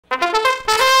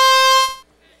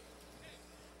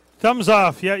Thumbs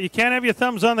off. Yeah, you can't have your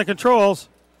thumbs on the controls.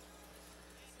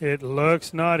 It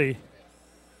looks naughty.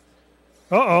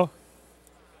 Uh-oh.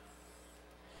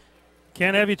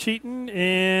 Can't have you cheating,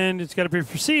 and it's got to be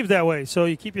perceived that way. So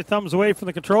you keep your thumbs away from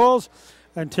the controls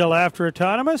until after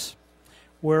autonomous.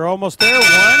 We're almost there.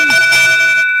 1.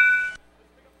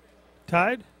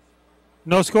 Tied.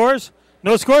 No scores?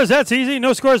 No scores. That's easy.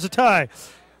 No scores, a tie.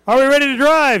 Are we ready to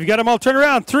drive? You got them all turned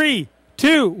around. 3,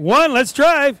 2, 1. Let's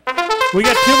drive. We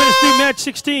got 2 minutes to do match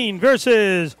 16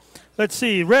 versus, let's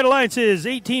see, Red Alliance is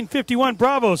 1851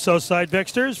 Bravo, Southside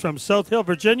Vexters from South Hill,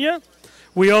 Virginia.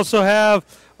 We also have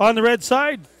on the red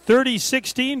side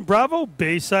 3016 Bravo,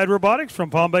 Bayside Robotics from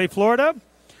Palm Bay, Florida.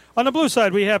 On the blue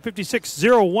side, we have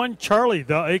 5601 Charlie,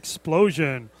 the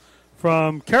Explosion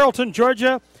from Carrollton,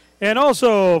 Georgia. And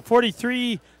also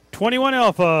 4321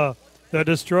 Alpha, the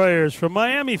Destroyers from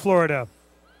Miami, Florida.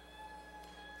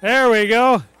 There we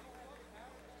go.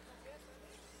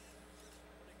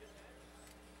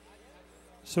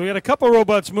 So we got a couple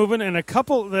robots moving and a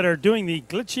couple that are doing the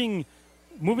glitching,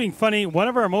 moving funny. One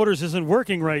of our motors isn't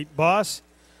working right, boss.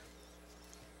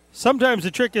 Sometimes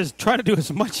the trick is trying to do as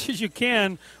much as you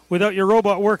can without your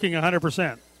robot working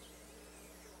 100%.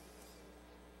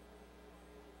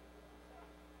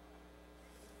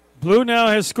 Blue now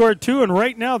has scored 2, and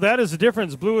right now that is the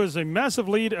difference. Blue is a massive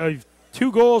lead of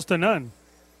 2 goals to none.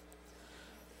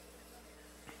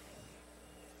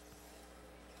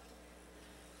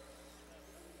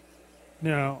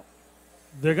 Now,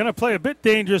 they're going to play a bit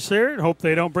dangerous here and hope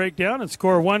they don't break down and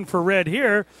score 1 for red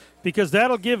here, because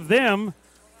that'll give them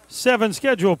 7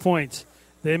 schedule points.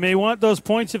 They may want those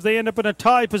points if they end up in a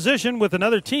tie position with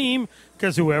another team,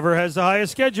 because whoever has the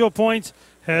highest schedule points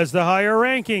has the higher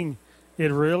ranking.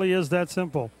 It really is that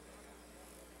simple.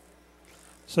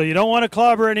 So you don't want to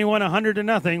clobber anyone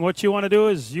 100-0. What you want to do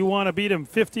is you want to beat them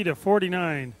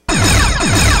 50-49,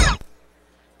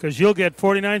 because you'll get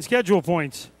 49 schedule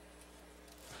points.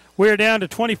 We're down to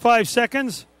 25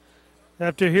 seconds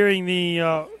after hearing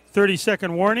the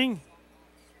 30-second warning.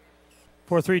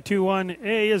 4, 3, 2, 1.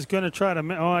 A is going to try to...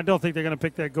 Oh, I don't think they're going to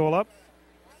pick that goal up.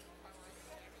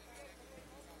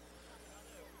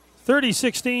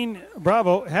 30-16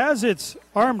 Bravo has its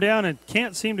arm down and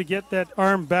can't seem to get that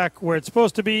arm back where it's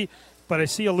supposed to be, but I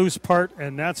see a loose part,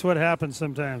 and that's what happens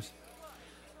sometimes.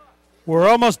 We're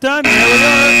almost done. There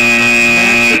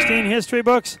we go. 16 history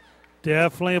books.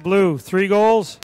 Definitely a blue. 3 goals.